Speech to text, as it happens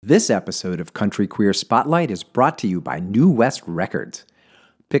This episode of Country Queer Spotlight is brought to you by New West Records.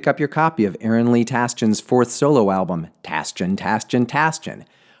 Pick up your copy of Aaron Lee Tasjan's fourth solo album, Tasjan,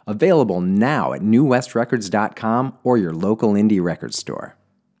 available now at newwestrecords.com or your local indie record store.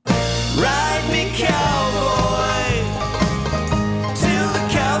 Ride me, cowboy, till the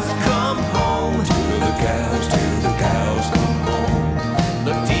cows come home. Till the cows come home.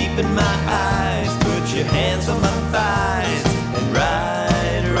 Look deep in my eyes, put your hands on my thighs, and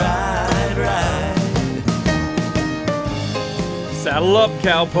ride, ride, ride. Saddle up,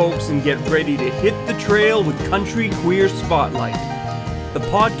 cowpokes, and get ready to hit the trail with Country Queer Spotlight, the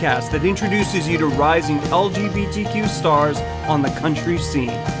podcast that introduces you to rising LGBTQ stars on the country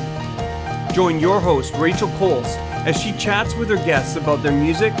scene. Join your host, Rachel Coles, as she chats with her guests about their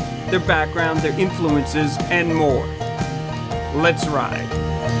music, their background, their influences, and more. Let's ride.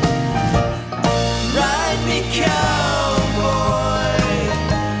 Ride me, cowboy,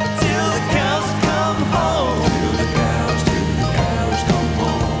 till the cows come home. Till the cows come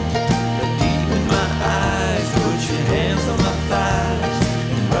home. Look deep in my eyes, put your hands on my thighs,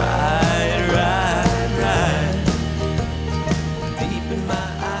 and ride, ride, ride. Deep in my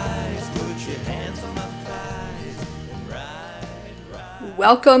eyes, put your hands on my thighs, and ride, ride.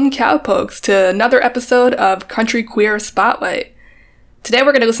 Welcome, cowpokes, to another episode of Country Queer Spotlight. Today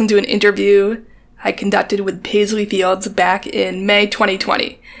we're going to listen to an interview I conducted with Paisley Fields back in May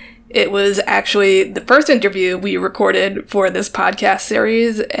 2020. It was actually the first interview we recorded for this podcast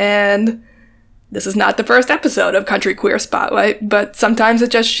series, and this is not the first episode of Country Queer Spotlight, but sometimes it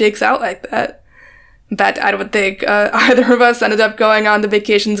just shakes out like that. In fact, I don't think either of us ended up going on the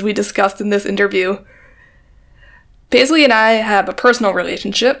vacations we discussed in this interview. Paisley and I have a personal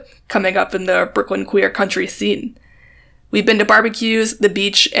relationship coming up in the Brooklyn queer country scene. We've been to barbecues, the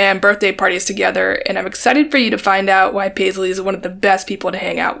beach, and birthday parties together, and I'm excited for you to find out why Paisley is one of the best people to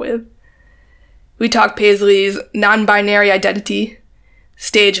hang out with. We talk Paisley's non-binary identity,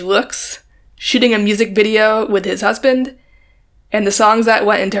 stage looks, shooting a music video with his husband, and the songs that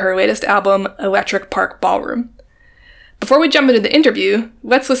went into her latest album, Electric Park Ballroom. Before we jump into the interview,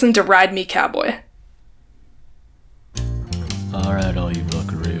 let's listen to Ride Me, Cowboy. Alright, all you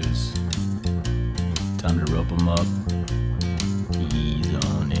buckaroos. Time to rope 'em up. Ease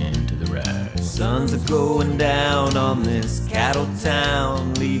on into the ride. Suns are going down on this cattle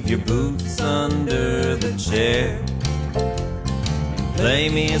town. Leave your boots under the chair. And play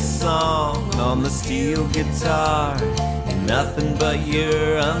me a song on the steel guitar in nothing but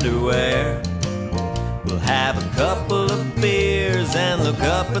your underwear. We'll have a couple of beers and look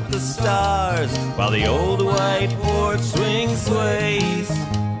up at the stars while the old white porch swing sways.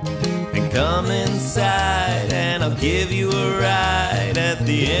 Then come inside and I'll give you a ride at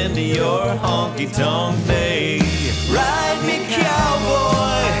the end of your honky-tonk day. Ride me,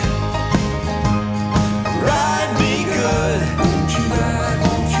 cowboy, ride me good. Won't you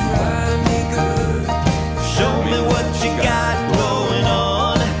ride me good? Show me what you got going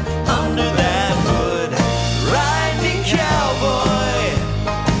on under that hood. Ride me, cowboy,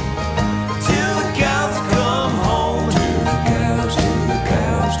 till the cows come home. Till the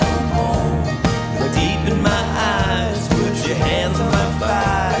cows come home. Look deep in my eyes, put your hands on my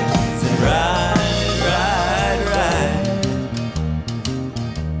thighs, and ride, ride, ride.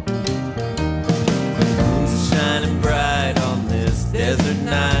 The moon's shining bright on this desert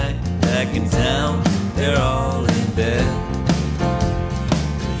night. Back in town, they're all in bed.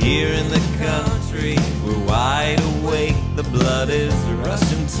 Here in the country, we're wide awake. The blood is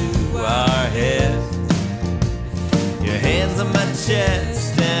rushing to our heads. Your hands on my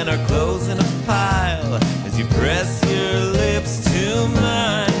chest and our clothes in a pile as you press your lips to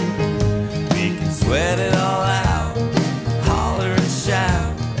mine. We can sweat it all out, holler and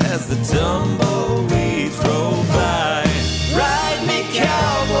shout as the tumbleweeds roll by. Ride me,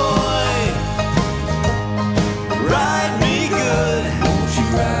 cowboy, ride me good. Won't you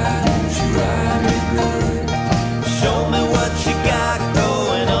ride me good? Show me what you got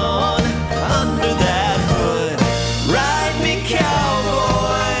going on under that hood. Ride me,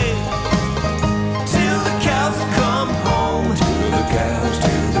 cowboy, till the cows come home. Till the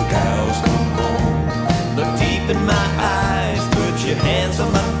cows come home. Look deep in my eyes, put your hands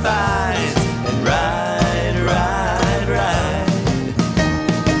on my thighs, and ride, ride, ride.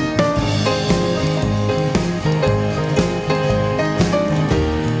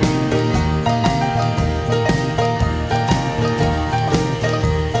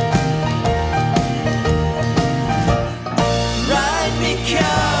 Ride me,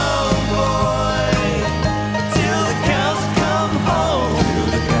 cowboy, till the cows come home. Till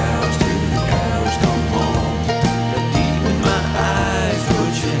the cows come home. Look deep in my eyes,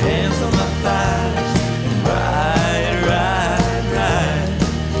 put your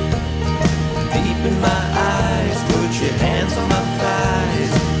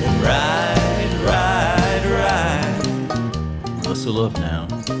up now.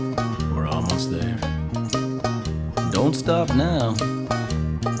 We're almost there. Don't stop now.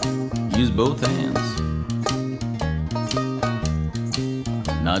 Use both hands.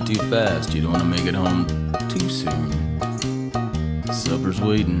 Not too fast, you don't want to make it home too soon. Supper's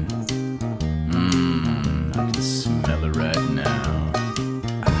waiting. I can smell it right now.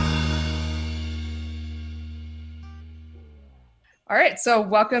 All right, so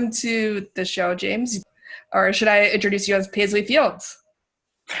welcome to the show, James. Or should I introduce you as Paisley Fields?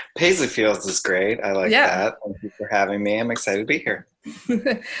 Paisley Fields is great. I like that. Thank you for having me. I'm excited to be here.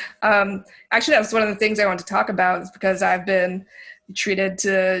 Actually, that was one of the things I wanted to talk about, is because I've been treated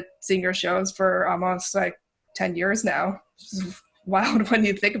to sing your shows for almost like 10 years now. Which is wild when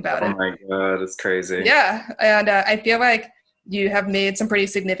you think about it. Oh my God, it's crazy. Yeah, and I feel like you have made some pretty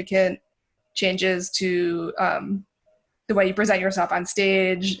significant changes to the way you present yourself on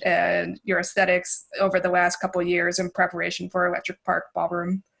stage and your aesthetics over the last couple of years in preparation for Electric Park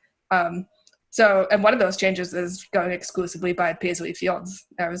Ballroom. And one of those changes is going exclusively by Paisley Fields.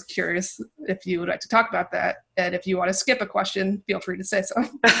 I was curious if you would like to talk about that, and if you want to skip a question, feel free to say so.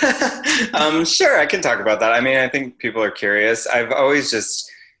 Sure, I can talk about that. I mean, I think people are curious. I've always just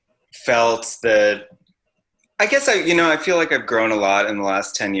felt that, I guess I feel like I've grown a lot in the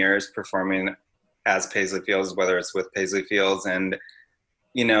last 10 years performing as Paisley Fields, whether it's with Paisley Fields. And,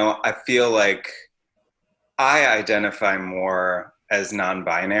 I feel like I identify more as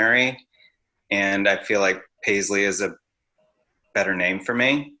non-binary, and I feel like Paisley is a better name for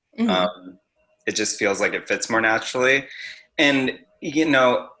me. Mm-hmm. It just feels like it fits more naturally. And, in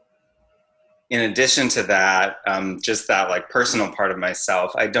addition to that, just that like personal part of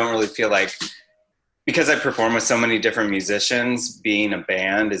myself, I don't really feel like, because I perform with so many different musicians, being a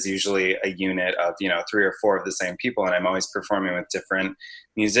band is usually a unit of, 3 or 4 of the same people. And I'm always performing with different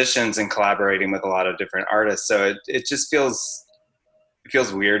musicians and collaborating with a lot of different artists. So it just feels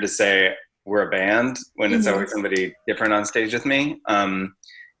weird to say we're a band when it's always somebody different on stage with me.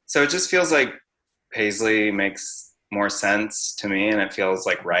 So it just feels like Paisley makes more sense to me, and it feels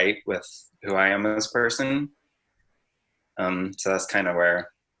like right with who I am as a person. So that's kind of where.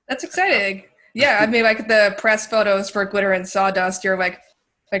 That's exciting. Yeah, I mean, like the press photos for Glitter and Sawdust, you're like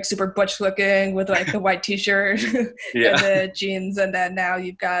super butch looking with like the white t-shirt and the jeans, and then now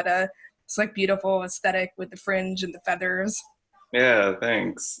you've got it's like beautiful aesthetic with the fringe and the feathers. Yeah,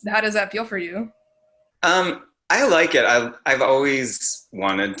 thanks. How does that feel for you? I like it. I've always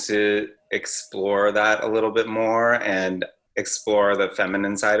wanted to explore that a little bit more and explore the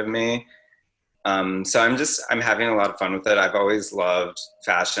feminine side of me. So I'm having a lot of fun with it. I've always loved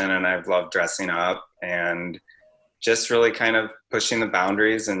fashion, and I've loved dressing up, and just really kind of pushing the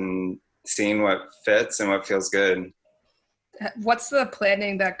boundaries and seeing what fits and what feels good. What's the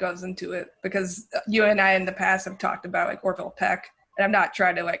planning that goes into it? Because you and I in the past have talked about like Orville Peck, and I'm not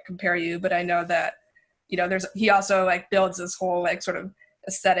trying to like compare you, but I know that, he also like builds this whole like sort of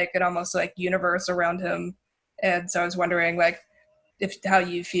aesthetic and almost like universe around him. And so I was wondering like how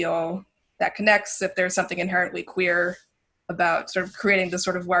you feel that connects, if there's something inherently queer about sort of creating this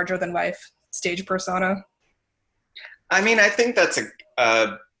sort of larger than life stage persona. I mean, I think that's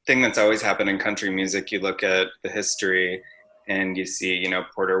a thing that's always happened in country music. You look at the history and you see,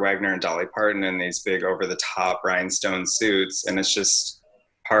 Porter Wagner and Dolly Parton in these big over the top rhinestone suits. And it's just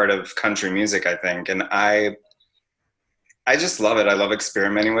part of country music, I think. And I just love it. I love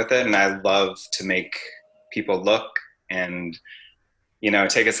experimenting with it. And I love to make people look and,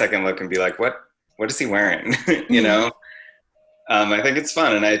 take a second look and be like, what is he wearing? I think it's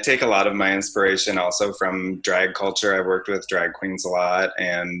fun. And I take a lot of my inspiration also from drag culture. I've worked with drag queens a lot,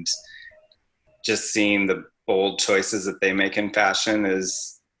 and just seeing the bold choices that they make in fashion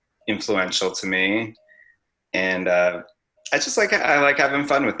is influential to me. And I like having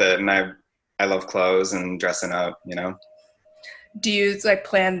fun with it. And I love clothes and dressing up, Do you like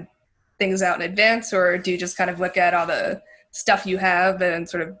plan things out in advance, or do you just kind of look at all the stuff you have and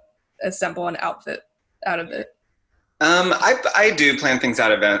sort of assemble an outfit out of it? I do plan things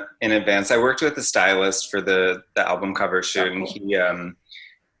out in advance. I worked with a stylist for the album cover shoot, and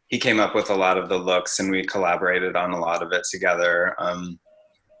he came up with a lot of the looks, and we collaborated on a lot of it together.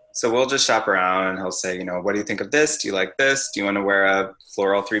 So we'll just shop around, and he'll say, what do you think of this? Do you like this? Do you want to wear a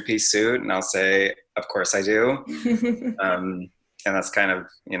floral 3-piece suit? And I'll say, of course I do. And that's kind of,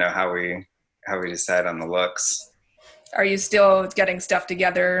 how we decide on the looks. Are you still getting stuff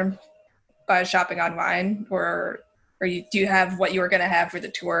together by shopping online, or do you have what you were going to have for the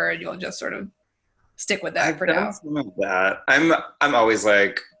tour and you'll just sort of stick with that for now? Some of that. I'm always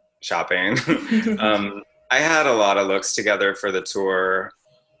like shopping. I had a lot of looks together for the tour.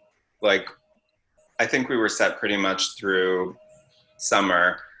 Like, I think we were set pretty much through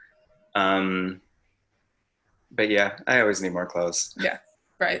summer. But yeah, I always need more clothes. Yeah,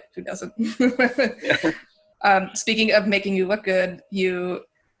 right. Who doesn't? Yeah. Speaking of making you look good, you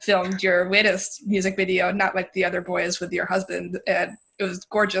filmed your latest music video, Not Like the Other Boys, with your husband, and it was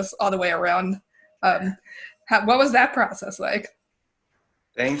gorgeous all the way around. What was that process like?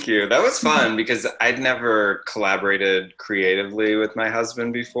 Thank you. That was fun because I'd never collaborated creatively with my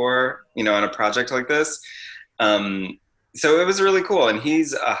husband before, on a project like this. So it was really cool. And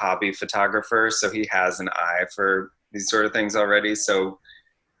he's a hobby photographer, so he has an eye for these sort of things already. So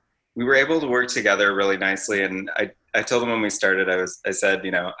we were able to work together really nicely. And I told him when we started, I said,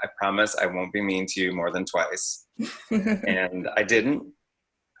 I promise I won't be mean to you more than twice. And I didn't.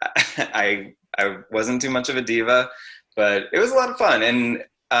 I wasn't too much of a diva, but it was a lot of fun. And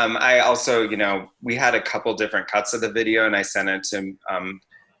I also, we had a couple different cuts of the video, and I sent it to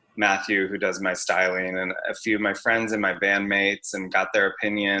Matthew, who does my styling, and a few of my friends and my bandmates, and got their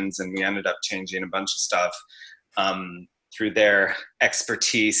opinions. And we ended up changing a bunch of stuff through their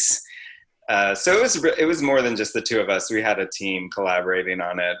expertise. So it was more than just the two of us. We had a team collaborating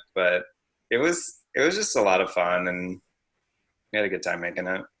on it, but it was just a lot of fun, and we had a good time making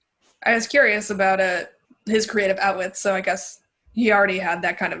it. I was curious about his creative outlets, so I guess he already had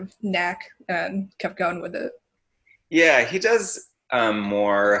that kind of knack and kept going with it. Yeah, he does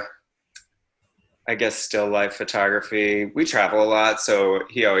more, I guess, still life photography. We travel a lot, so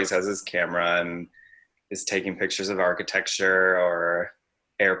he always has his camera and is taking pictures of architecture or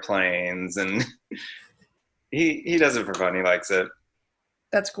airplanes, and he does it for fun. He likes it.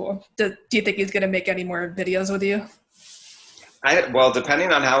 That's cool. Do you think he's going to make any more videos with you? Well,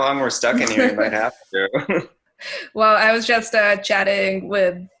 depending on how long we're stuck in here, he might have to. Well, I was just chatting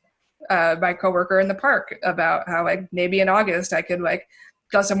with my coworker in the park about how maybe in August I could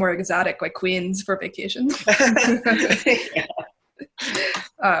go somewhere exotic like Queens for vacation.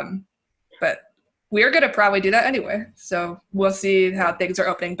 But we're going to probably do that anyway. So we'll see how things are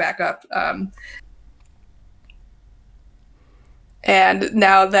opening back up. And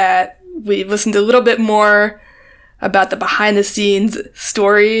now that we've listened a little bit more about the behind the scenes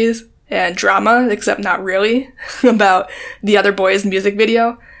stories and drama, except not really, about The Other Boys music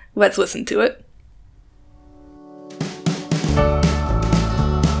video, let's listen to it.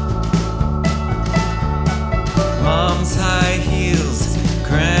 Mom's high heels,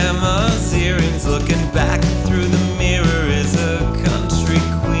 grandma's earrings, looking back through the mirror is a country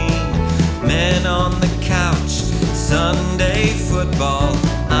queen. Men on the couch, Sunday football,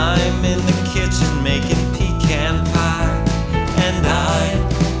 I'm in the kitchen making pecan pie. And I'm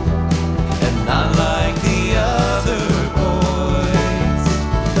not like the other boys.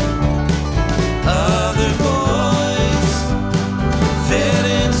 Other boys fit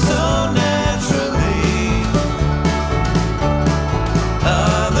in so naturally.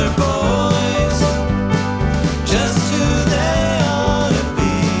 Other boys, just who they ought to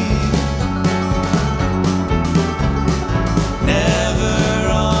be. Never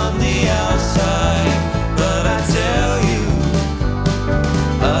on the outside, but I tell you,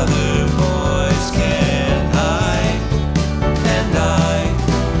 other boys can't hide. And I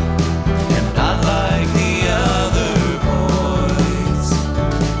am not like the other boys.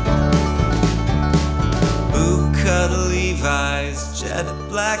 Boot-cut Levi's, jet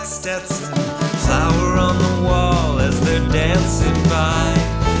black Stetson, flower on the wall as they're dancing by.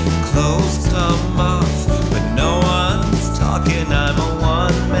 Clothes come off, but no one's talking. I'm a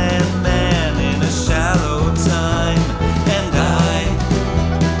one-man man in a shallow time. And I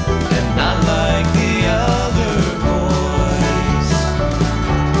am not like the other boys.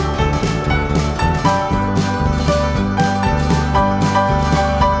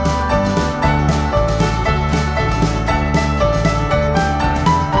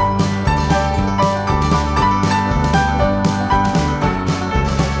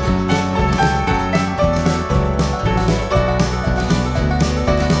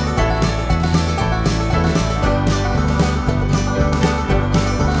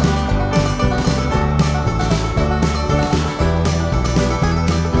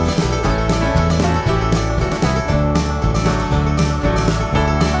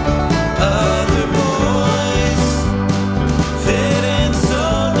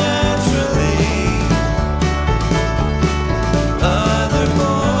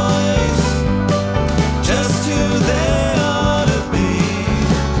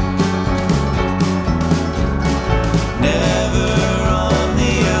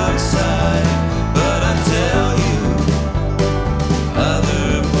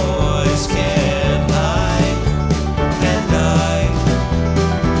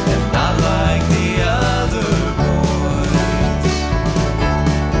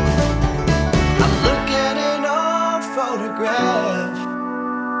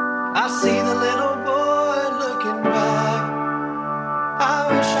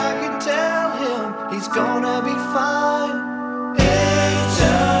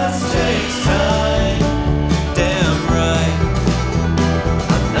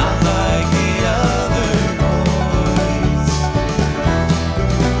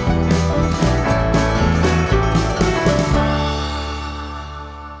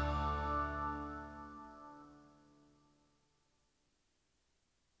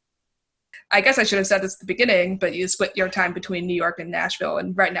 I guess I should have said this at the beginning, but you split your time between New York and Nashville,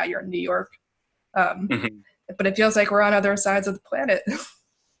 and right now you're in New York. But it feels like we're on other sides of the planet.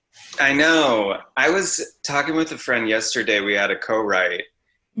 I know. I was talking with a friend yesterday. We had a co-write,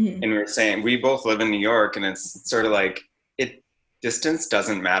 and we were saying we both live in New York, and it's sort of like distance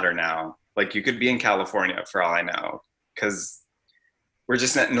doesn't matter now. Like you could be in California for all I know, because we're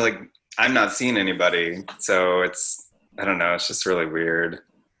just not like I'm not seeing anybody. So I don't know. It's just really weird.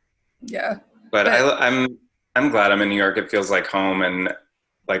 Yeah. But I'm glad I'm in New York. It feels like home, and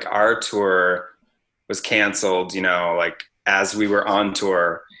like our tour was canceled, like as we were on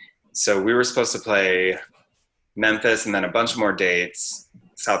tour. So we were supposed to play Memphis and then a bunch more dates,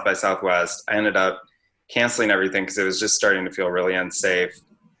 South by Southwest. I ended up canceling everything because it was just starting to feel really unsafe.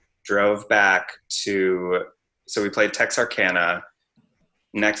 Drove back so we played Texarkana.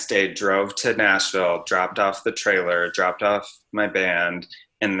 Next day, drove to Nashville, dropped off the trailer, dropped off my band,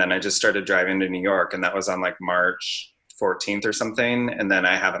 and then I just started driving to New York, and that was on like March 14th or something, and then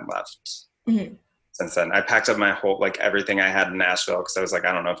I haven't left since then. I packed up my whole, like everything I had in Nashville because I was like,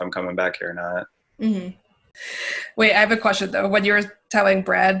 I don't know if I'm coming back here or not. Wait, I have a question though. When you were telling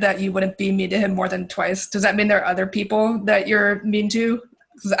Brad that you wouldn't be mean to him more than twice, does that mean there are other people that you're mean to?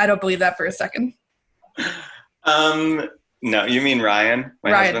 Because I don't believe that for a second. No, you mean Ryan,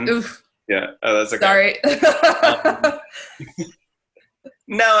 my husband? Oof. Yeah. Oh, that's okay. Sorry.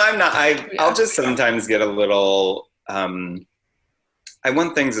 No, I'm not. I'll just sometimes get a little, I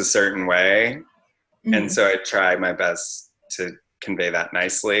want things a certain way. And so I try my best to convey that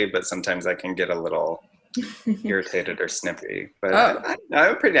nicely, but sometimes I can get a little irritated or snippy. But I'm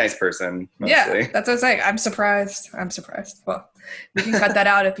a pretty nice person, mostly. Yeah, that's what I'm saying. I'm surprised. Well, we can cut that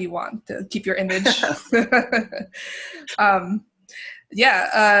out if you want to keep your image.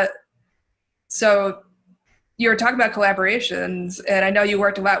 So you were talking about collaborations, and I know you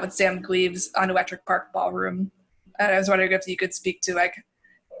worked a lot with Sam Gleaves on Electric Park Ballroom. And I was wondering if you could speak to, like,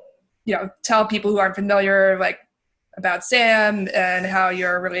 tell people who aren't familiar, like, about Sam and how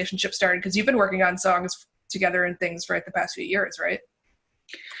your relationship started, because you've been working on songs together and things for like the past few years, right?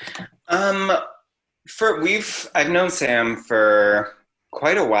 I've known Sam for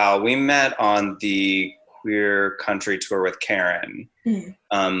quite a while. We met on the Queer Country tour with Karen.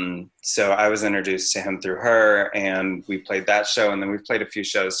 So I was introduced to him through her, and we played that show, and then we've played a few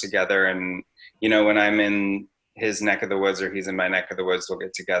shows together. And when I'm in his neck of the woods or he's in my neck of the woods, we'll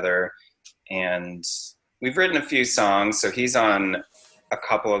get together, and we've written a few songs. So he's on a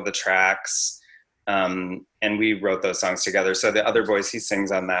couple of the tracks, and we wrote those songs together. So The Other Voice, he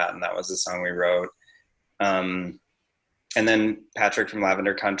sings on that, and that was the song we wrote. And then Patrick from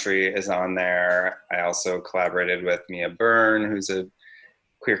Lavender Country is on there. I also collaborated with Mia Byrne, who's a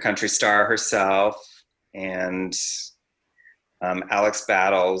queer country star herself, and Alex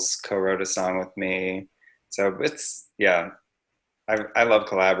Battles co-wrote a song with me. So I love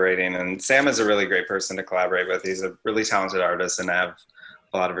collaborating, and Sam is a really great person to collaborate with. He's a really talented artist, and I have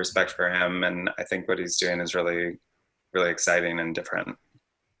a lot of respect for him, and I think what he's doing is really, really exciting and different.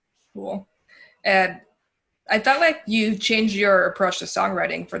 Cool. And I felt like you changed your approach to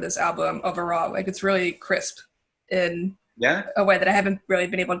songwriting for this album overall. Like, it's really crisp in a way that I haven't really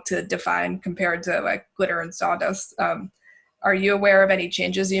been able to define compared to like Glitter and Sawdust. Are you aware of any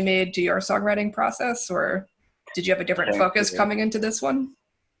changes you made to your songwriting process, or did you have a different focus coming into this one?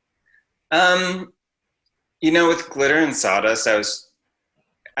 With Glitter and Sawdust,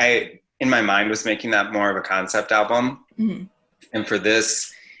 I in my mind was making that more of a concept album. And for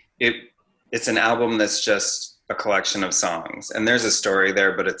this, it's an album that's just a collection of songs, and there's a story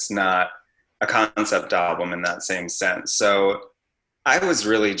there, but it's not a concept album in that same sense. So I was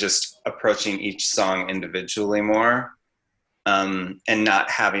really just approaching each song individually more, and not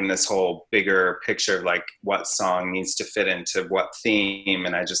having this whole bigger picture of like what song needs to fit into what theme.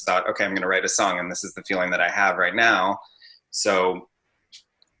 And I just thought, okay, I'm going to write a song, and this is the feeling that I have right now. So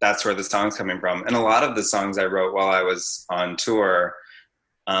that's where the song's coming from. And a lot of the songs I wrote while I was on tour,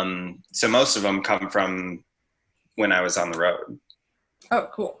 so most of them come from when I was on the road. Oh,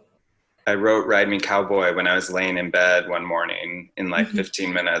 cool. I wrote Ride Me Cowboy when I was laying in bed one morning in like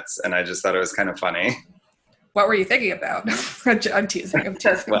 15 minutes, and I just thought it was kind of funny. What were you thinking about? I'm teasing.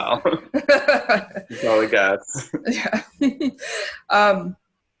 Well, that's all I got. Yeah. And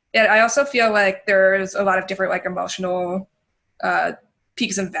I also feel like there's a lot of different like emotional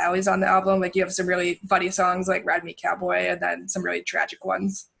peaks and valleys on the album. Like, you have some really funny songs like Ride Me Cowboy, and then some really tragic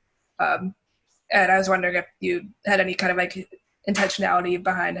ones. And I was wondering if you had any kind of like intentionality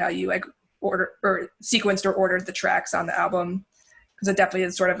behind how you like order or sequenced or ordered the tracks on the album, because it definitely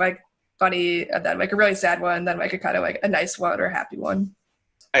is sort of like funny, and then like a really sad one, and then like a kind of like a nice one or a happy one.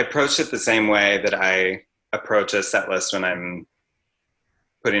 I approached it the same way that I approach a set list when I'm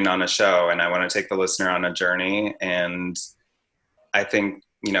putting on a show, and I want to take the listener on a journey. And I think,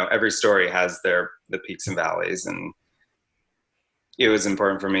 you know, every story has the peaks and valleys, and it was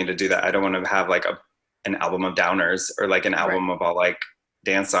important for me to do that. I don't want to have like an album of downers or like an album of all like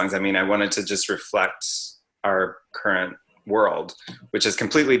dance songs. I mean, I wanted to just reflect our current world, which is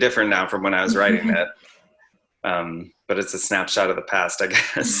completely different now from when I was writing it. But it's a snapshot of the past, I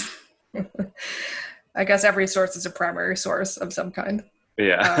guess. I guess every source is a primary source of some kind.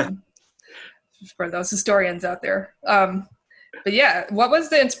 Yeah. For those historians out there. But yeah, what was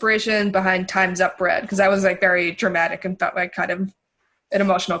the inspiration behind Time's Up Brad? Because that was like very dramatic and felt like kind of an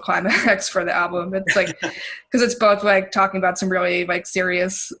emotional climax for the album. It's like, because it's both like talking about some really like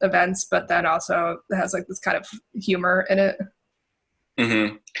serious events, but then also it has like this kind of humor in it.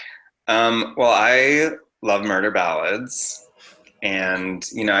 Mm-hmm. Well, I love murder ballads, and,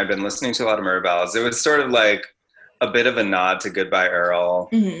 you know, I've been listening to a lot of murder ballads. It was sort of like a bit of a nod to Goodbye Earl.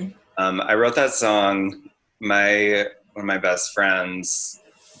 Mm-hmm. I wrote that song. One of my best friends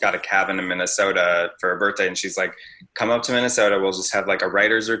got a cabin in Minnesota for her birthday, and she's like, come up to Minnesota, we'll just have like a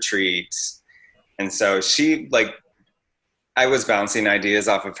writer's retreat. And so she, like, I was bouncing ideas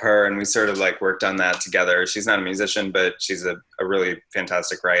off of her, and we sort of like worked on that together. She's not a musician, but she's a really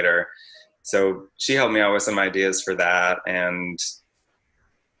fantastic writer. So she helped me out with some ideas for that. And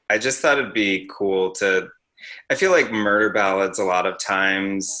I just thought it'd be cool I feel like murder ballads, a lot of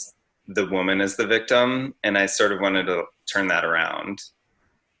times the woman is the victim, and I sort of wanted to turn that around.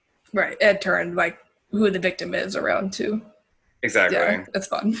 Right. And turn like who the victim is around too. Exactly. Yeah, it's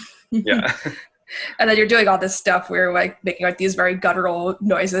fun. Yeah. And then you're doing all this stuff where you're like making like these very guttural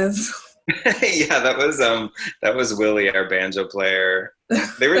noises. Yeah, that was Willie, our banjo player.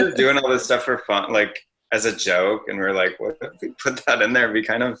 They were just doing all this stuff for fun, like as a joke, and we're like, what if we put that in there? We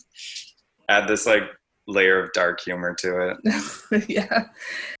kind of add this like layer of dark humor to it. Yeah.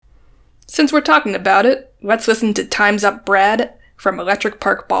 Since we're talking about it, let's listen to Time's Up Brad from Electric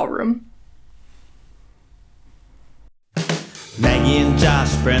Park Ballroom. Maggie and Josh,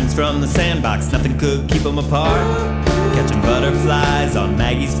 friends from the sandbox, nothing could keep them apart. Catching butterflies on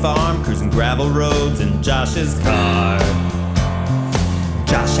Maggie's farm, cruising gravel roads in Josh's car.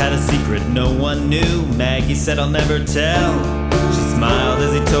 Josh had a secret no one knew, Maggie said I'll never tell. She smiled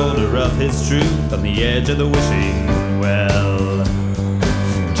as he told her of his truth on the edge of the wishing well.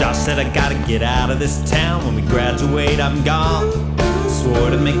 Josh said I gotta get out of this town, when we graduate I'm gone. Swore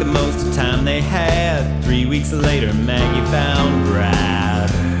to make the most of time they had. 3 weeks later Maggie found Brad.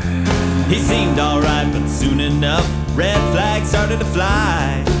 He seemed alright, but soon enough red flags started to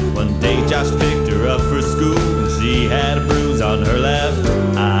fly. One day Josh picked her up for school, and she had a bruise on her left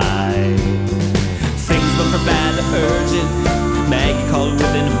eye. Things went from bad to urgent. Maggie called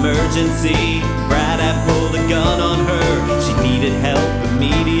with an emergency. Brad had pulled a gun on her. She needed help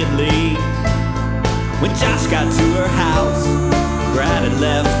immediately. When Josh got to her house, Brad had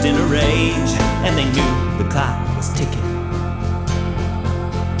left in a rage, and they knew the clock was ticking.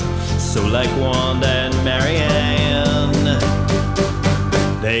 So like Wanda and Marianne,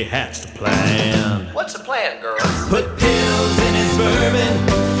 they hatched a plan. What's the plan, girls? Put pills in his bourbon,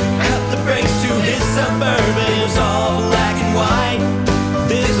 cut the brakes to his Suburban. It was all black and white.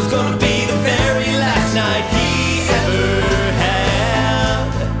 This was gonna be the very last night he ever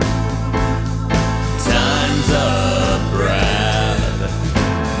had. Time's up, Brad.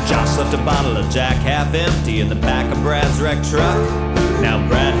 Josh left a bottle of Jack half empty in the back of Brad's wrecked truck. Now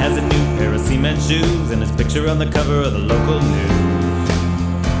Brad has a new pair of cement shoes and his picture on the cover of the local news.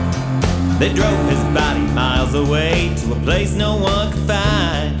 They drove his body miles away to a place no one could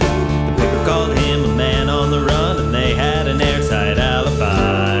find. The paper called him a man on the run, and they had an airtight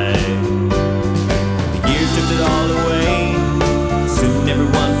alibi. The years drifted all away. Soon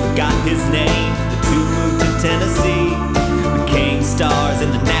everyone forgot his name. The two moved to Tennessee, became stars in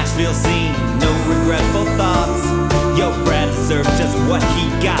the Nashville scene. No regretful thoughts. Yo, Brad deserved just what he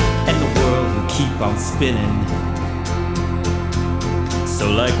got, and the world will keep on spinning. So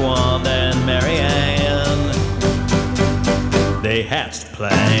like Wanda and Marianne, they hatched a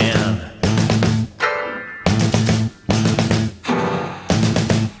plan.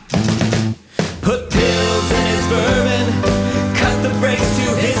 Put pills in his bourbon, cut the brakes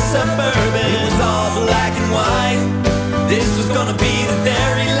to his Suburban. It was all black and white. This was gonna be the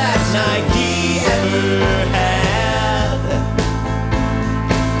very last night he ever had.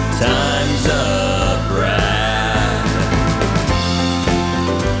 Time's up, Brad.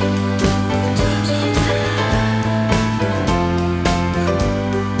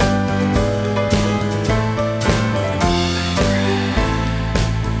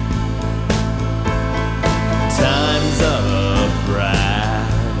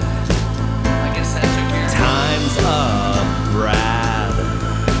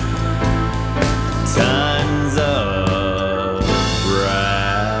 tons of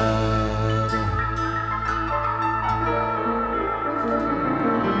pride.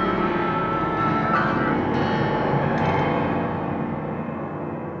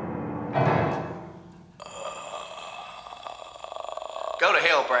 Go to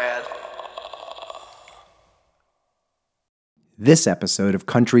hell, Brad. This episode of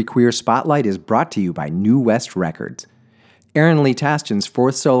Country Queer Spotlight is brought to you by New West Records. Aaron Lee Tasjan's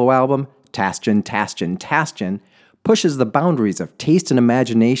fourth solo album, Tasjan, pushes the boundaries of taste and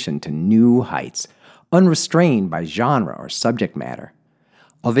imagination to new heights, unrestrained by genre or subject matter.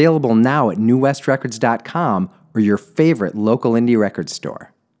 Available now at newwestrecords.com or your favorite local indie record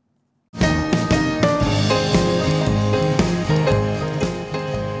store.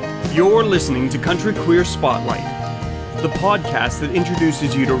 You're listening to Country Queer Spotlight, the podcast that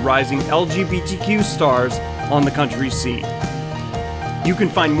introduces you to rising LGBTQ stars on the country scene. You can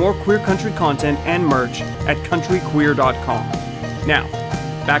find more queer country content and merch at countryqueer.com. Now,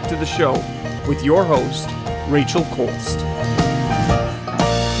 back to the show with your host, Rachel Kolst.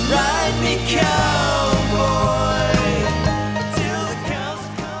 Ride me, cowboy, till the cows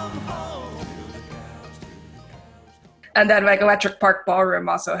come home. And then like Electric Park Ballroom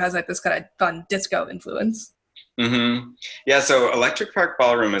also has like this kind of fun disco influence. Mm-hmm. Yeah, so Electric Park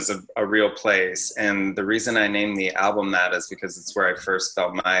Ballroom is a real place, and the reason I named the album that is because it's where I first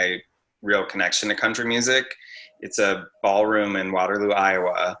felt my real connection to country music. It's a ballroom in Waterloo,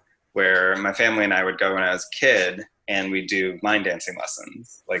 Iowa, where my family and I would go when I was a kid, and we do line dancing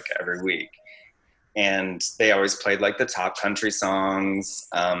lessons like every week. And they always played like the top country songs.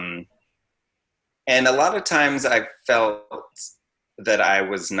 And a lot of times I felt that I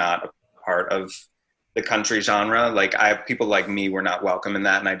was not a part of the country genre. Like people like me were not welcome in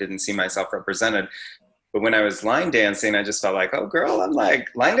that, and I didn't see myself represented. But when I was line dancing, I just felt like, oh girl, I'm like,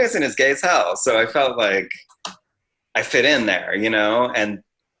 line dancing is gay as hell. So I felt like I fit in there, you know, and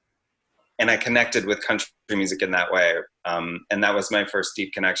I connected with country music in that way. And that was my first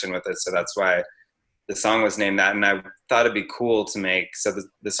deep connection with it. So that's why the song was named that. And I thought it'd be cool to make, so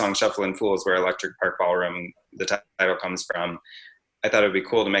the song Shufflin' Fool is where Electric Park Ballroom, the title comes from. I thought it'd be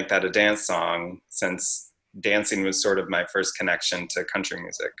cool to make that a dance song, since dancing was sort of my first connection to country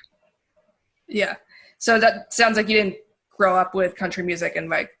music. Yeah. So that sounds like you didn't grow up with country music and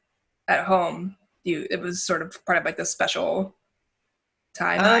like at home. It was sort of part of like this special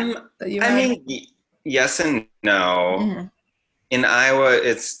time that you had. I mean, yes and no. Mm-hmm. In Iowa,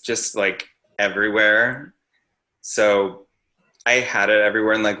 it's just like everywhere. So I had it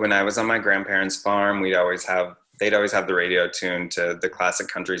everywhere. And like when I was on my grandparents' farm, they'd always have the radio tuned to the classic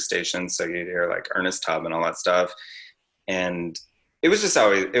country stations. So you'd hear like Ernest Tubb and all that stuff. And it was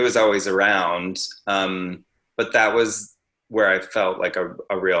always around. But that was where I felt like a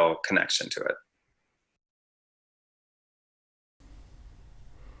real connection to it.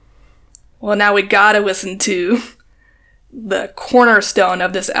 Well, now we gotta listen to the cornerstone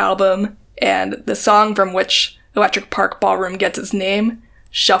of this album and the song from which Electric Park Ballroom gets its name,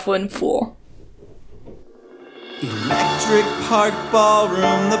 Shufflin' Fool. Electric Park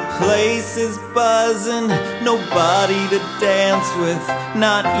Ballroom, the place is buzzing. Nobody to dance with,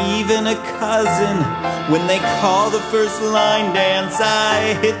 not even a cousin. When they call the first line dance,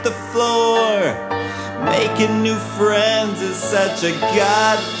 I hit the floor. Making new friends is such a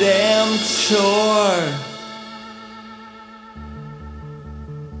goddamn chore.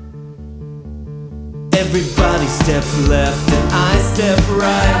 Everybody steps left and I step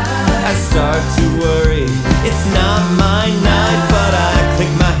right. I start to worry, it's not my night, but I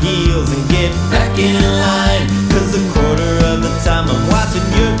click my heels and get back in line. 'Cause a quarter of the time I'm watching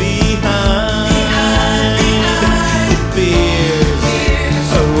you're behind. The beers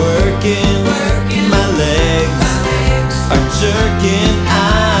are working, my legs are jerking.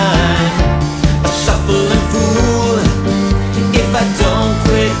 I'm a shuffling fool. If I don't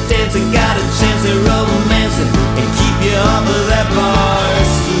quit dancing, got a chance at romancing and keep you off of that bar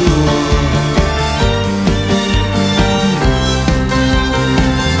stool.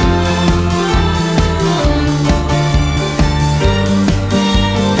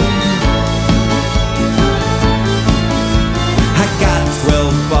 I got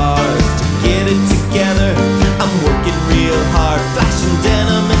 12 bars to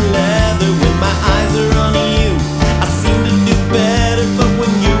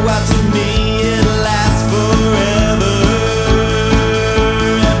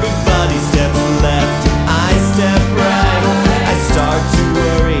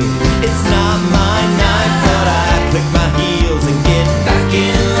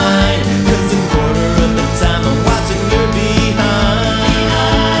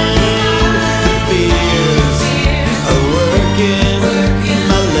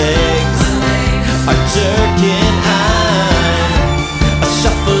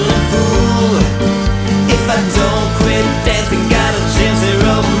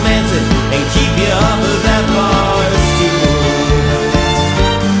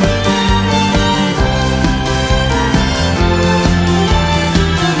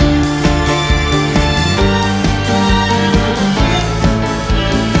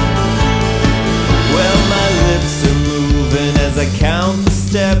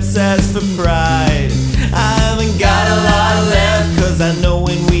reps as for pride. I haven't got a lot left, cause I know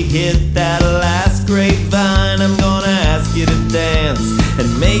when we hit that last grapevine, I'm gonna ask you to dance and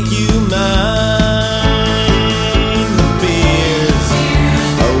make you mine. The beers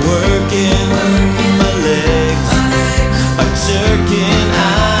are working my legs, are jerking.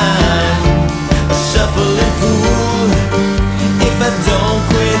 I'm a shuffling fool. If I don't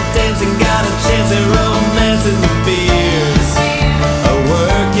quit dancing, got a chance at romancing. The beers are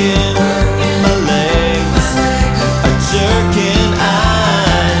working my legs, are jerking.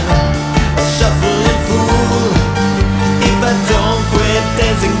 I'm a shuffling fool. If I don't quit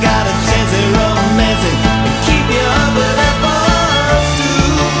dancing, got a chance at romancing and keep you up with that bar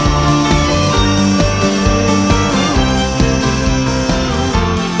stool.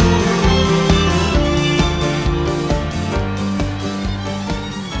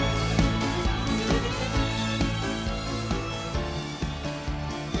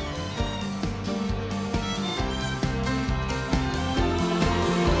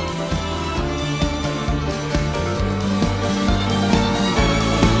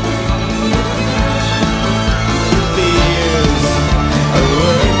 Beers are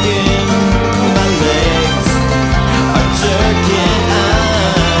working my legs, are jerking.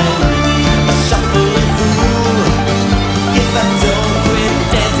 I'm a shuffling fool. If I don't quit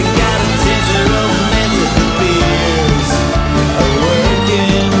dancing, got a chance at romancing. The beers are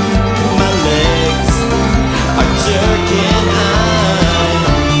working my legs, are jerking. I'm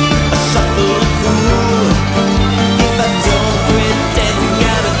a shuffling fool. If I don't quit dancing,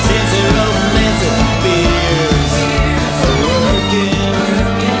 got a chance at romancing. The beers are working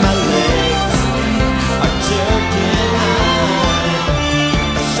my legs, are jerking. I'm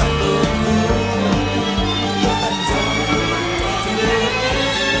a shuffling fool. If I don't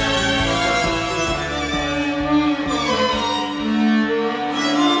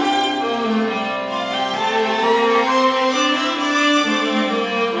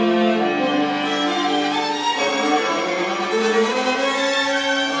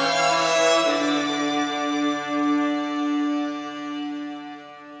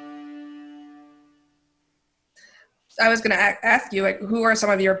I was going to ask you, like, who are some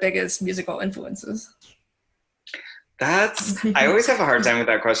of your biggest musical influences? I always have a hard time with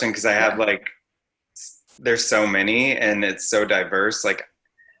that question because I have there's so many and it's so diverse. Like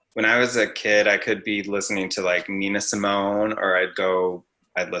when I was a kid, I could be listening to like Nina Simone, or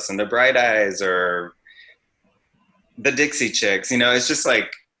I'd listen to Bright Eyes or the Dixie Chicks. You know, it's just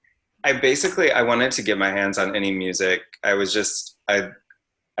like, I wanted to get my hands on any music. I was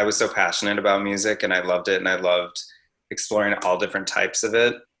so passionate about music and I loved it, and I loved exploring all different types of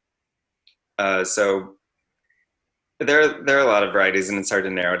it. So there are a lot of varieties, and it's hard to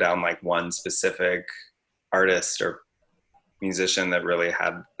narrow down like one specific artist or musician that really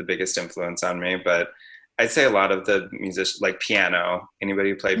had the biggest influence on me. But I'd say a lot of the musicians, like piano,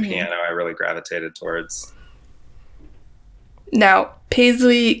 anybody who played piano, I really gravitated towards. Now,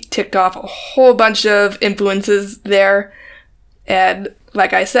 Paisley ticked off a whole bunch of influences there. And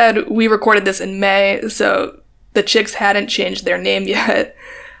like I said, we recorded this in May, so the Chicks hadn't changed their name yet.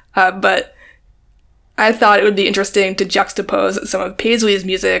 But I thought it would be interesting to juxtapose some of Paisley's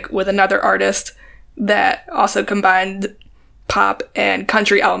music with another artist that also combined pop and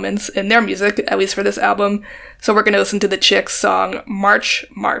country elements in their music, at least for this album. So we're going to listen to the Chicks song March,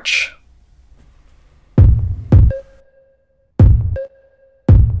 March.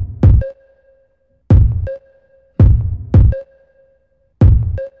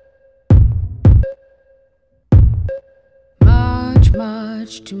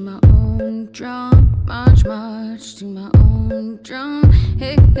 March to my own drum, march, march to my own drum.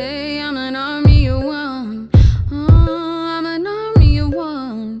 Hey, hey, I'm an army of one. Oh, I'm an army of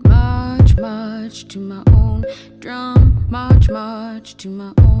one. March, march to my own drum, march, march to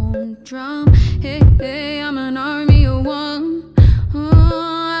my own drum. Hey, hey, I'm an army of one.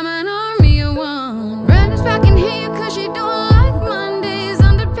 Oh, I'm an army of one. Random's back in here 'cause you don't like Mondays.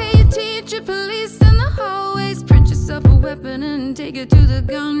 Underpay your teacher, police in the hallways. Print yourself a weapon and take it to the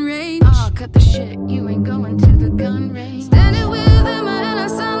gun range. Oh, cut the shit, you ain't going to the gun range. Standing with them and our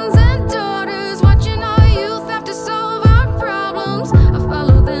sons and daughters, watching our youth have to solve our problems. I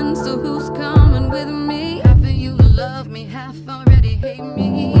follow them, so who's coming with me? Half of you love me, half already hate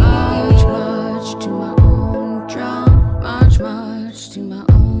me. March, march to my own drum.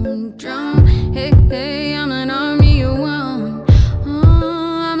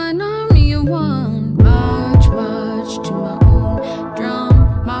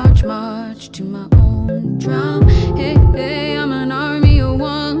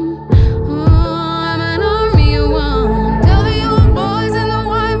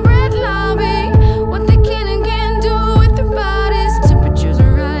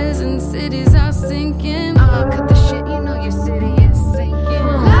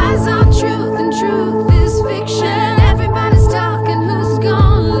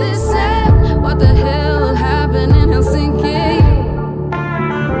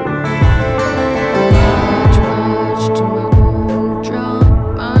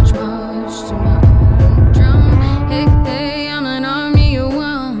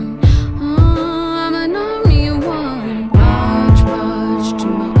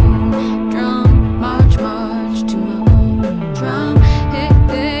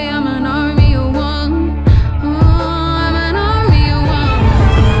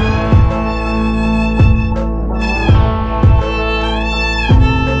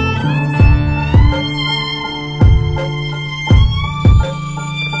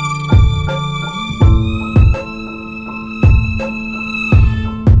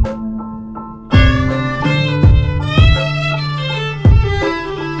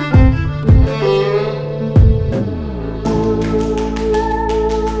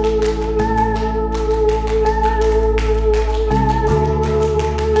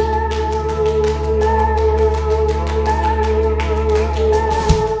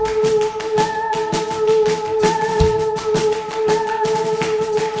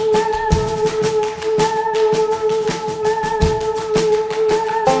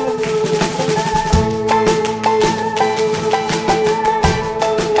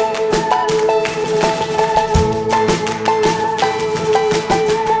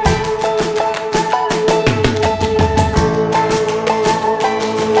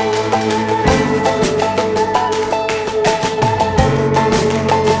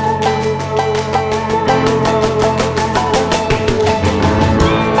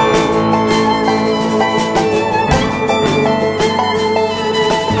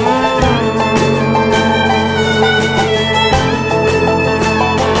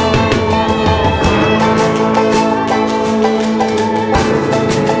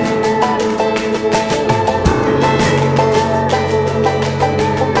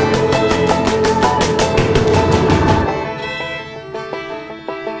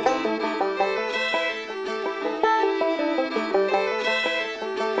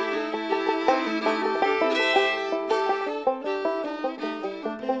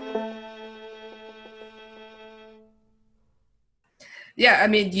 Yeah, I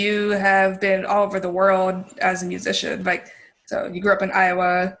mean, you have been all over the world as a musician. Like, so you grew up in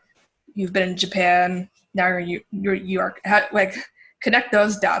Iowa, you've been in Japan, now you're in New York. Like, connect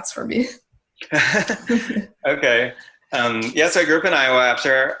those dots for me. Okay. Yeah, so I grew up in Iowa.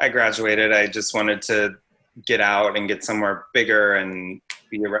 After I graduated, I just wanted to get out and get somewhere bigger and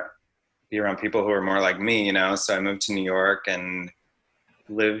be around people who are more like me, you know. So I moved to New York and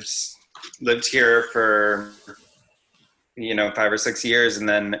lived here for 5 or 6 years, and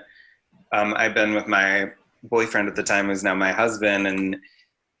then I've been with my boyfriend at the time, who's now my husband, and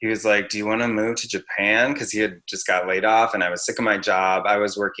he was like, "Do you want to move to Japan?" Because he had just got laid off, and I was sick of my job. I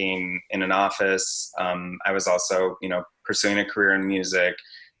was working in an office. I was also, pursuing a career in music.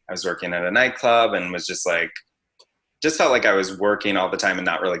 I was working at a nightclub, and was just felt like I was working all the time and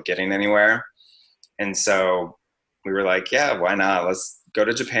not really getting anywhere. And so we were like, "Yeah, why not? Let's go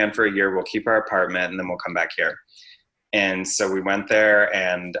to Japan for a year. We'll keep our apartment, and then we'll come back here." And so we went there,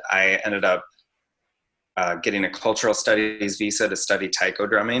 and I ended up getting a cultural studies visa to study taiko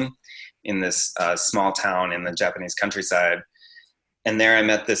drumming in this small town in the Japanese countryside. And there I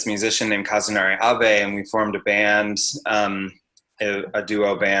met this musician named Kazunari Abe, and we formed a band, a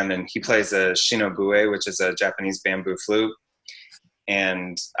duo band, and he plays a shinobue, which is a Japanese bamboo flute.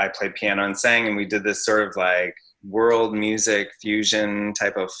 And I played piano and sang, and we did this sort of like world music fusion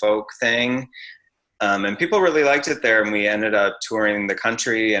type of folk thing. And people really liked it there, and we ended up touring the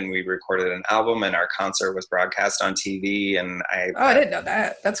country, and we recorded an album, and our concert was broadcast on TV. And I didn't know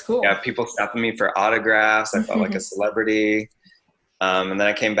that. That's cool. Yeah, people stopping me for autographs. I felt like a celebrity. And then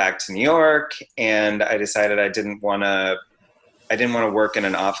I came back to New York, and I decided I didn't want to work in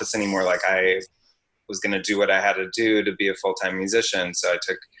an office anymore. Like, I was going to do what I had to do to be a full-time musician. So I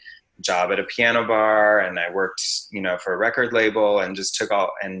took a job at a piano bar, and I worked, for a record label, and just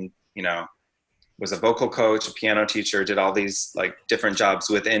was a vocal coach, a piano teacher, did all these like different jobs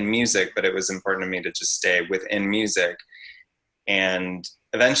within music, but it was important to me to just stay within music. And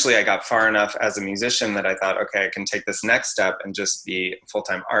eventually I got far enough as a musician that I thought, okay, I can take this next step and just be a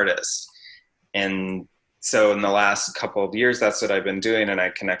full-time artist. And so in the last couple of years, that's what I've been doing. And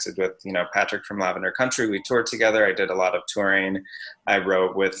I connected with, Patrick from Lavender Country. We toured together. I did a lot of touring. I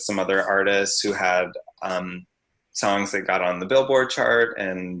wrote with some other artists who had songs that got on the Billboard chart.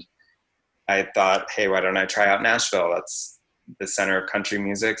 And I thought, hey, why don't I try out Nashville? That's the center of country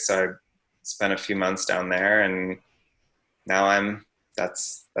music. So I spent a few months down there, and now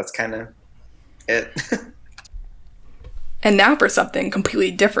that's kind of it. And now for something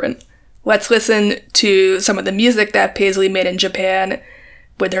completely different. Let's listen to some of the music that Paisley made in Japan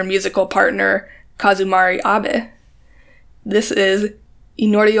with her musical partner, Kazunari Abe. This is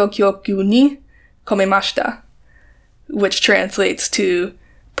Inori o Kyoku ni Komemashita, which translates to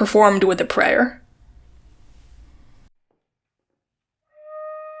performed with a prayer.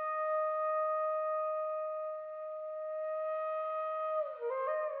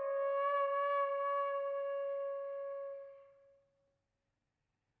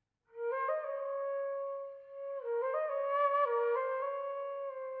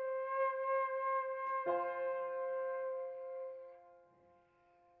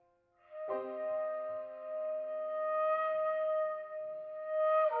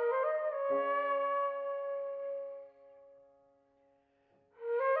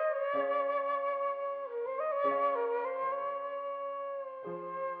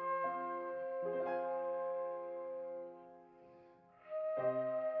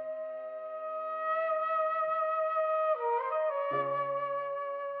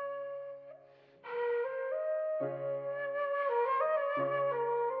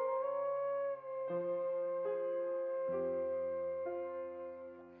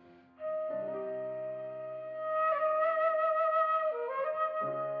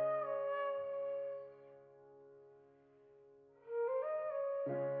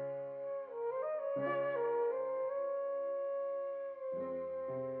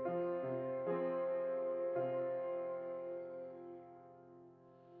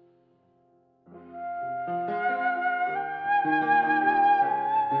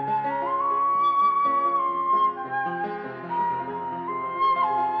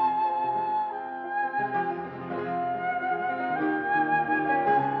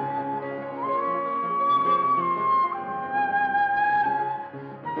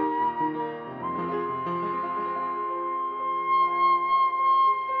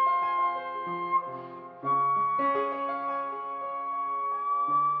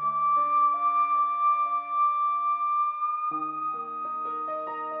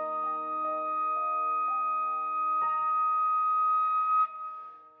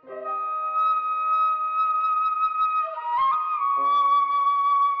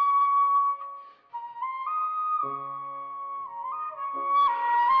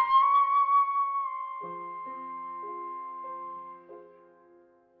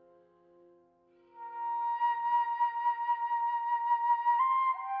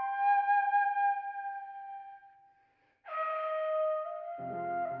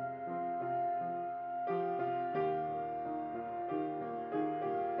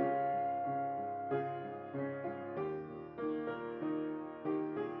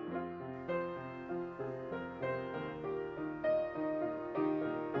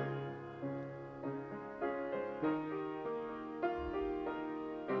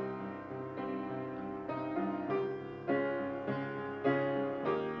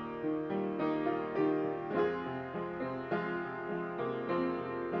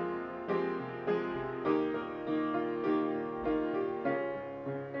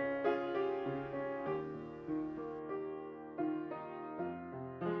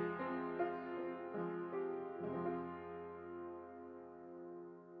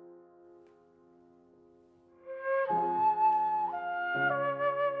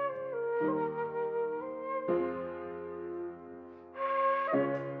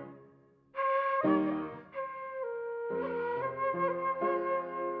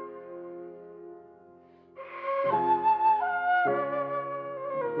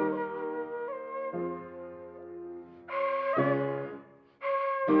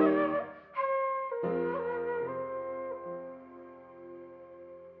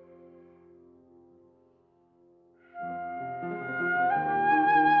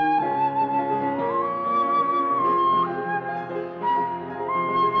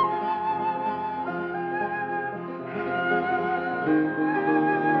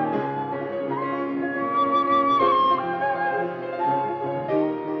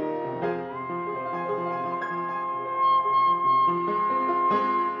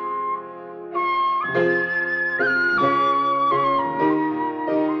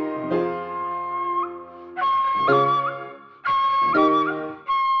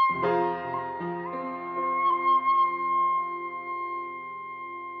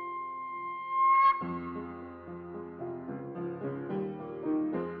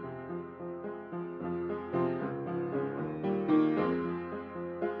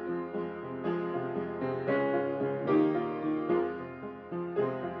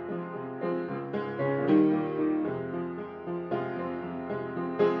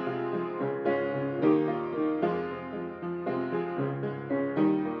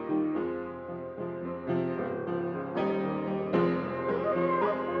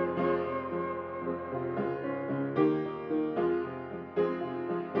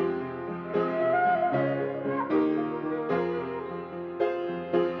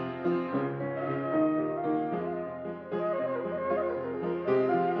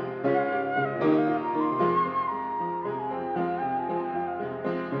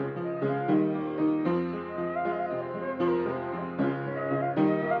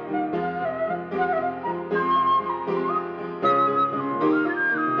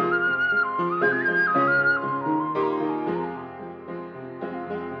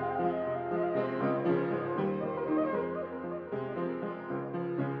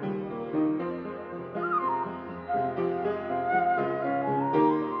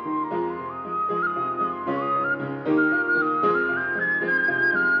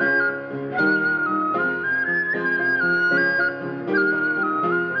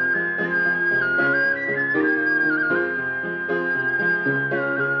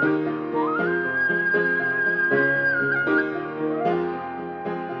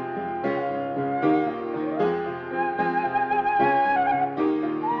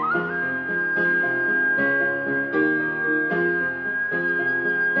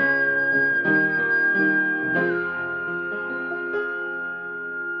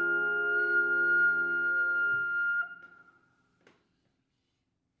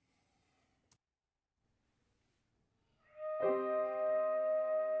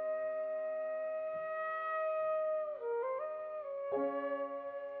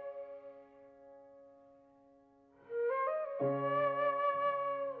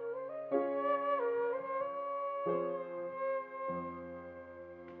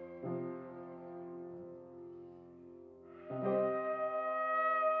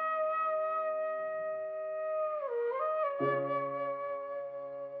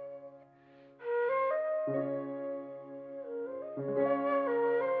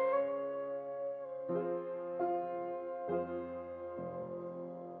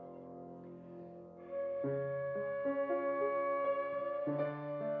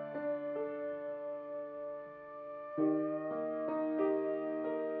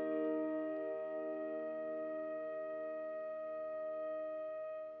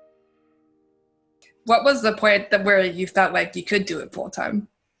 What was the point that where you felt like you could do it full time?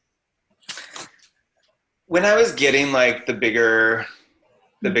 When I was getting like the bigger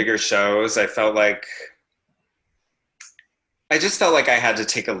shows, I just felt like I had to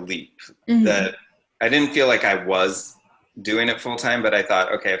take a leap. That I didn't feel like I was doing it full time, but I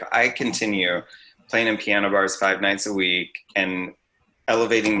thought, okay, if I continue playing in piano bars 5 nights a week and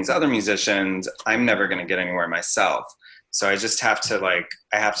elevating these other musicians, I'm never going to get anywhere myself. So I just have to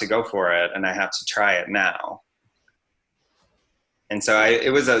I have to go for it, and I have to try it now. And so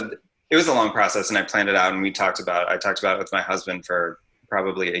it was a long process, and I planned it out, and I talked about it with my husband for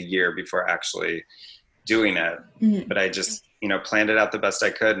probably a year before actually doing it. But I just, planned it out the best I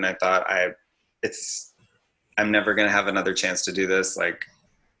could. And I thought I'm never going to have another chance to do this. Like,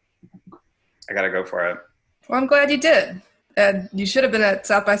 I got to go for it. Well, I'm glad you did. And you should have been at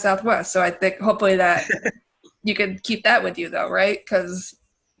South by Southwest. So I think hopefully that you can keep that with you though, right? Because,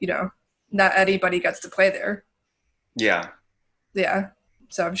 not anybody gets to play there. Yeah. Yeah.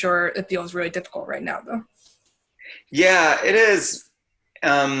 So I'm sure it feels really difficult right now though. Yeah, it is.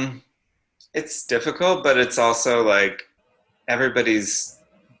 It's difficult, but it's also like everybody's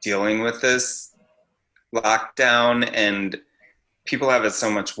dealing with this lockdown, and people have it so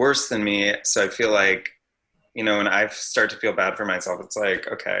much worse than me. So I feel like, when I start to feel bad for myself, it's like,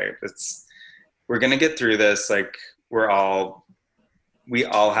 okay, we're going to get through this. Like we all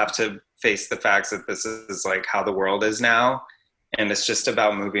have to face the facts that this is like how the world is now. And it's just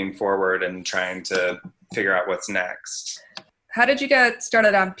about moving forward and trying to figure out what's next. How did you get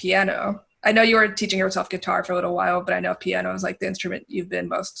started on piano? I know you were teaching yourself guitar for a little while, but I know piano is like the instrument you've been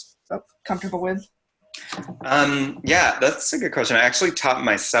most comfortable with. Yeah, that's a good question. I actually taught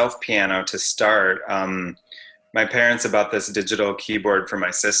myself piano to start. My parents bought this digital keyboard for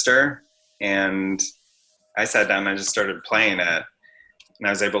my sister, and I sat down and I just started playing it. And I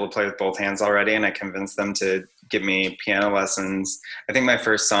was able to play with both hands already, and I convinced them to give me piano lessons. I think my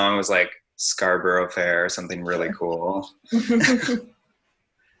first song was like Scarborough Fair, something really cool.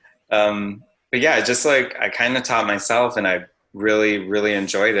 But yeah, just like I kind of taught myself, and I really, really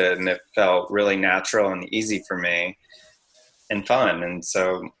enjoyed it, and it felt really natural and easy for me and fun. And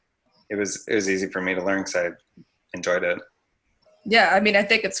so it was easy for me to learn because I enjoyed it. Yeah, I mean, I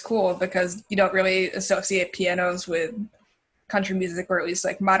think it's cool because you don't really associate pianos with country music, or at least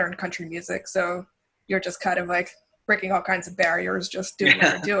like modern country music. So you're just kind of like breaking all kinds of barriers, just doing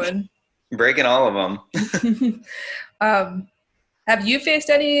what you're doing. Breaking all of them. Have you faced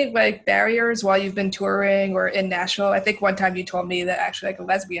any like barriers while you've been touring or in Nashville? I think one time you told me that actually like a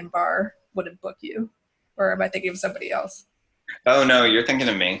lesbian bar wouldn't book you, or am I thinking of somebody else? Oh no, you're thinking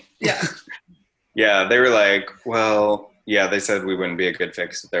of me. Yeah. Yeah, they were like, well, yeah, they said we wouldn't be a good fit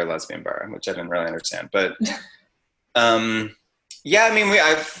with their lesbian bar, which I didn't really understand. But yeah, I mean,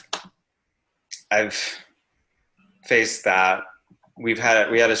 I've faced that. We had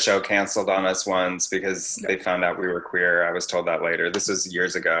a show canceled on us once because they found out we were queer. I was told that later. This was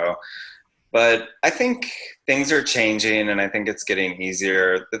years ago. But I think things are changing, and I think it's getting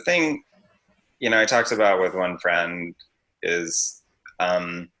easier. The thing, I talked about with one friend is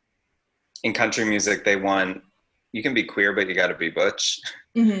in country music, you can be queer, but you got to be butch.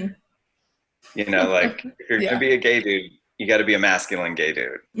 Mm-hmm. Like if you're going to be a gay dude, you got to be a masculine gay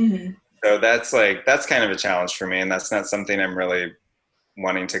dude. Mm-hmm. So that's kind of a challenge for me, and that's not something I'm really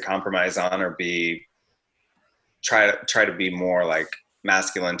wanting to compromise on or try to be more like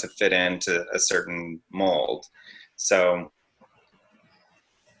masculine to fit into a certain mold. So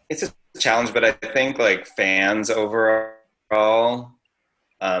it's a challenge, but I think like fans overall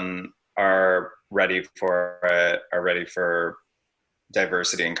are ready for it, are ready for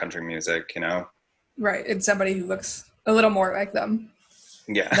diversity in country music, Right. It's somebody who looks a little more like them.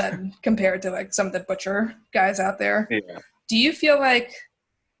 Yeah. Than compared to like some of the butcher guys out there. Yeah. Do you feel like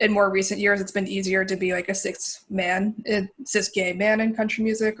in more recent years it's been easier to be like a cis gay man in country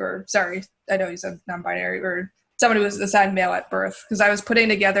music? Or sorry, I know you said non-binary, or someone who was assigned male at birth? Because I was putting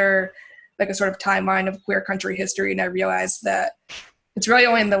together like a sort of timeline of queer country history, and I realized that it's really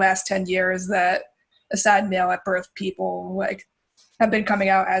only in the last 10 years that assigned male at birth people like have been coming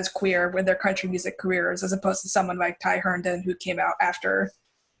out as queer with their country music careers, as opposed to someone like Ty Herndon, who came out after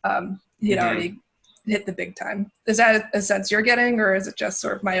he'd already hit the big time. Is that a sense you're getting, or is it just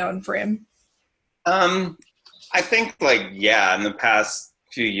sort of my own frame? I think in the past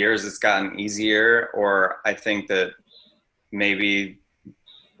few years it's gotten easier, or I think that maybe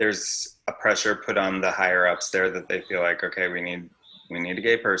there's a pressure put on the higher ups there that they feel like, okay, we need a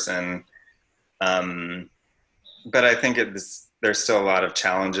gay person. But I think there's still a lot of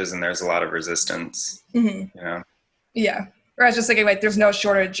challenges, and there's a lot of resistance. Mm-hmm. Yeah. Or I was just thinking, like, there's no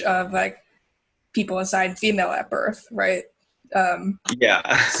shortage of like people assigned female at birth, right?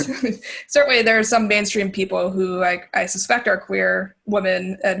 Yeah. Certainly there are some mainstream people who I suspect are queer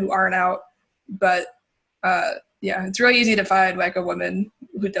women and who aren't out, but yeah, it's really easy to find like a woman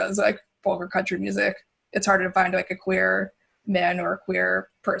who does like folk or country music. It's harder to find like a queer man or a queer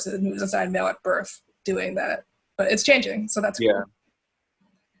person who's assigned male at birth doing that, but it's changing, so that's cool.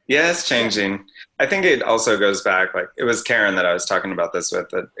 Yeah, it's changing. I think it also goes back, like it was Karen that I was talking about this with,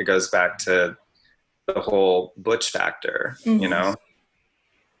 that it goes back to the whole butch factor, you know?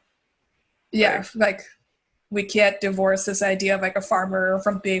 Yeah, like we can't divorce this idea of like a farmer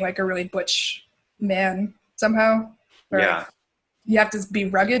from being like a really butch man somehow. Or Yeah. you have to be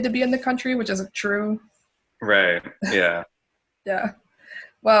rugged to be in the country, which isn't true. Right. Yeah. Yeah.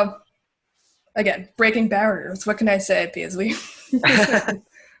 Well, again, breaking barriers. What can I say, Paisley?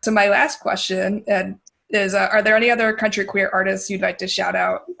 So my last question is, are there any other country queer artists you'd like to shout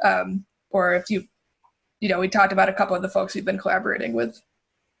out? Or if you know, we talked about a couple of the folks you've been collaborating with.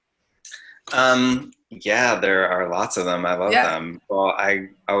 Yeah, there are lots of them. I love them. Well, I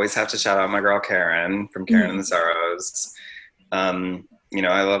always have to shout out my girl Karen from Karen and the Sorrows. You know,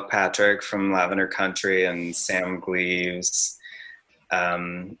 I love Patrick from Lavender Country and Sam Gleaves.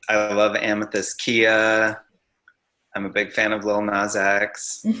 I love Amethyst Kia. I'm a big fan of Lil Nas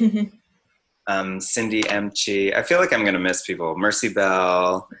X. Cindy Emchi. I feel like I'm going to miss people. Mercy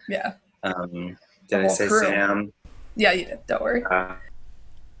Bell. Yeah. Did I say crew. Sam? Yeah, you did. Don't worry.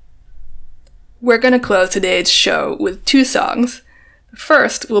 We're going to close today's show with 2 songs.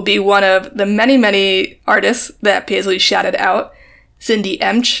 First will be one of the many, many artists that Paisley shouted out, Cindy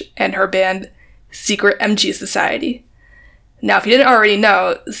Emch and her band Secret MG Society. Now, if you didn't already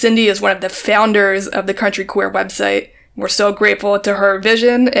know, Cindy is one of the founders of the Country Queer website. We're so grateful to her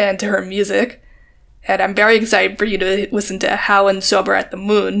vision and to her music. And I'm very excited for you to listen to Howlin' Sober at the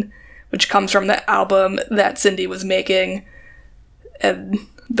Moon, which comes from the album that Cindy was making. And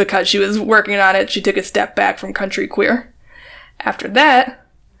because she was working on it, she took a step back from country queer. After that,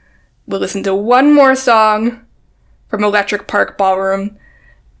 we'll listen to one more song from Electric Park Ballroom.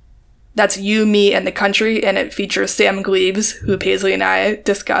 That's You, Me, and the Country, and it features Sam Gleaves, who Paisley and I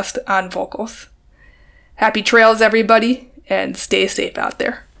discussed on vocals. Happy trails, everybody, and stay safe out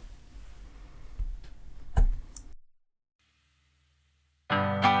there.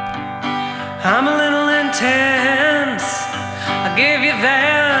 I'm a little intense, I'll give you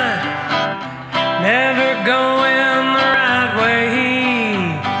that. Never going the right way.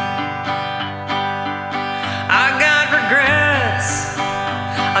 I got regrets,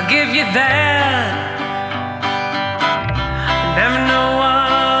 I'll give you that. Never know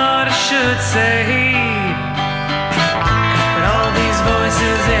what I should say, but all these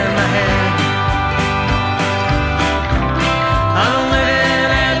voices in my head, I'm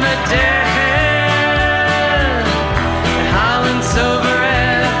living in the dead, howling sober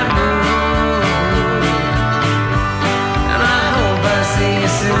at the moon, and I hope I see you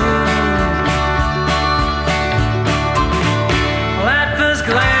soon. Well, at first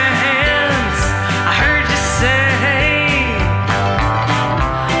glance, I heard you say,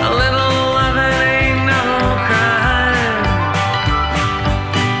 a little loving ain't no crime.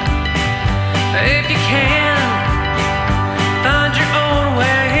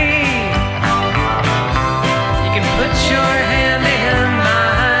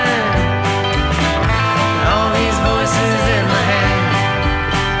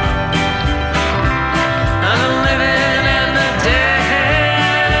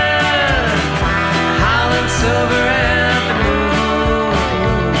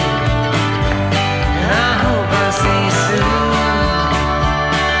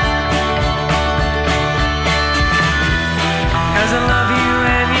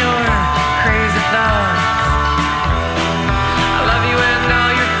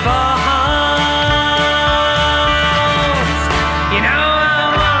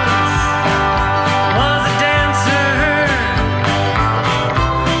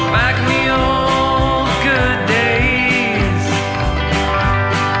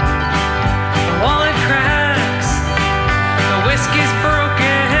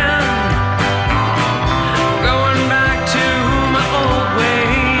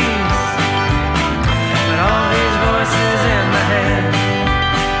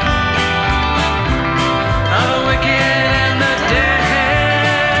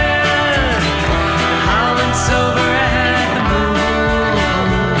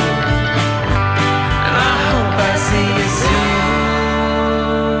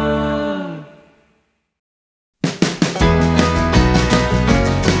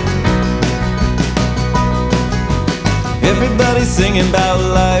 singing about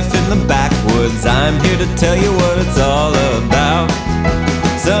life in the backwoods. I'm here to tell you what it's all about.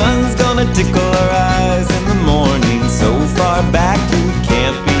 Sun's gonna tickle our eyes in the morning, so far back we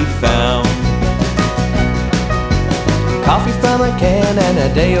can't be found. Coffee from a can and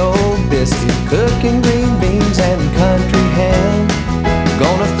a day-old biscuit, cooking green beans and country ham.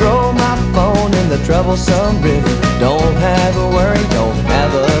 Gonna throw my phone in the troublesome river. Don't have a worry, don't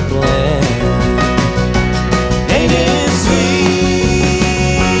have a plan. Ain't it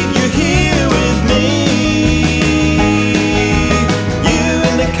sweet, you're here with me. You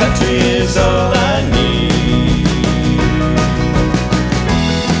and the country is all I need.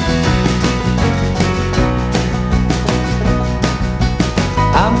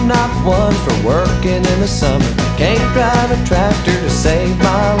 I'm not one for working in the summer. Can't drive a tractor to save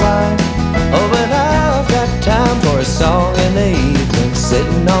my life. Oh, but I've got time for a song in the evening,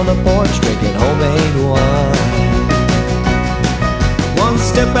 sitting on the porch drinking homemade wine. One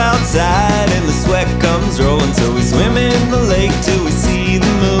step outside and the sweat comes rolling, so we swim in the lake till we see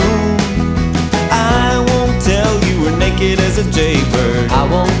the moon. I won't tell you we're naked as a jaybird. I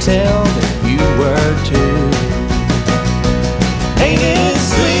won't tell that you were too. Ain't it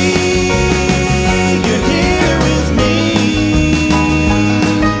sweet, you're here with me.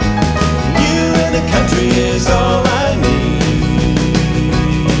 You and the country is all I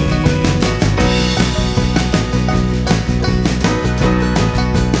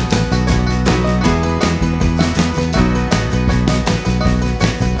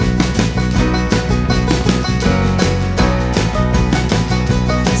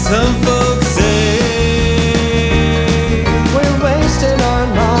Some folks say we're wasting our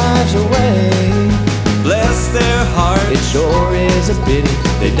lives away. Bless their heart, It sure is a pity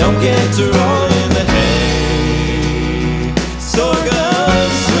they don't get to roll in the hay. Sorghum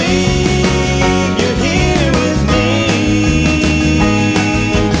sweet, you're here with me.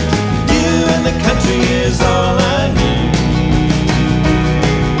 You and the country is all I need.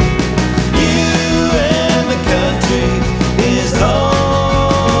 You and the country is all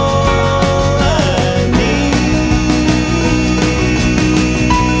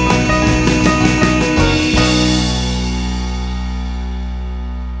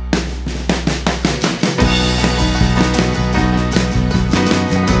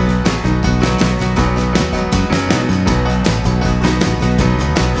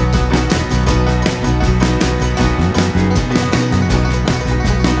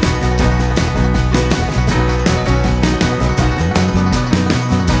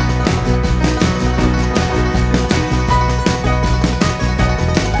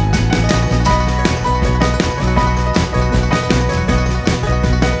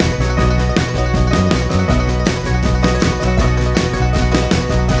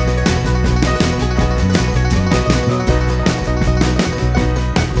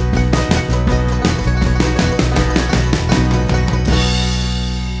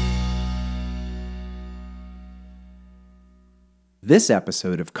This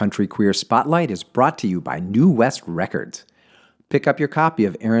episode of Country Queer Spotlight is brought to you by New West Records. Pick up your copy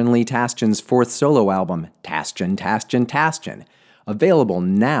of Aaron Lee Tasjan's fourth solo album, Tasjan, Tasjan, Tasjan, available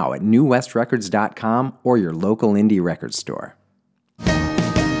now at newwestrecords.com or your local indie record store.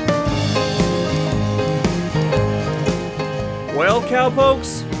 Well,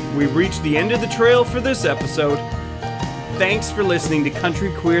 cowpokes, we've reached the end of the trail for this episode. Thanks for listening to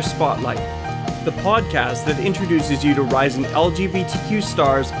Country Queer Spotlight, the podcast that introduces you to rising LGBTQ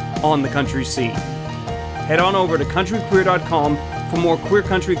stars on the country scene. Head on over to countryqueer.com for more queer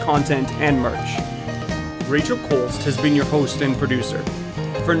country content and merch. Rachel Kolst has been your host and producer.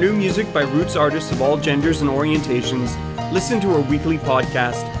 For new music by roots artists of all genders and orientations, listen to her weekly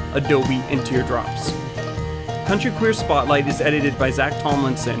podcast, Adobe and Teardrops. Country Queer Spotlight is edited by Zach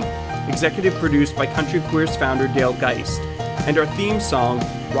Tomlinson, executive produced by Country Queer's founder Dale Geist, and our theme song,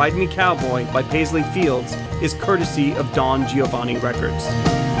 Ride Me Cowboy by Paisley Fields, is courtesy of Don Giovanni Records.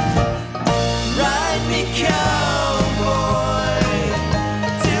 Ride me cowboy.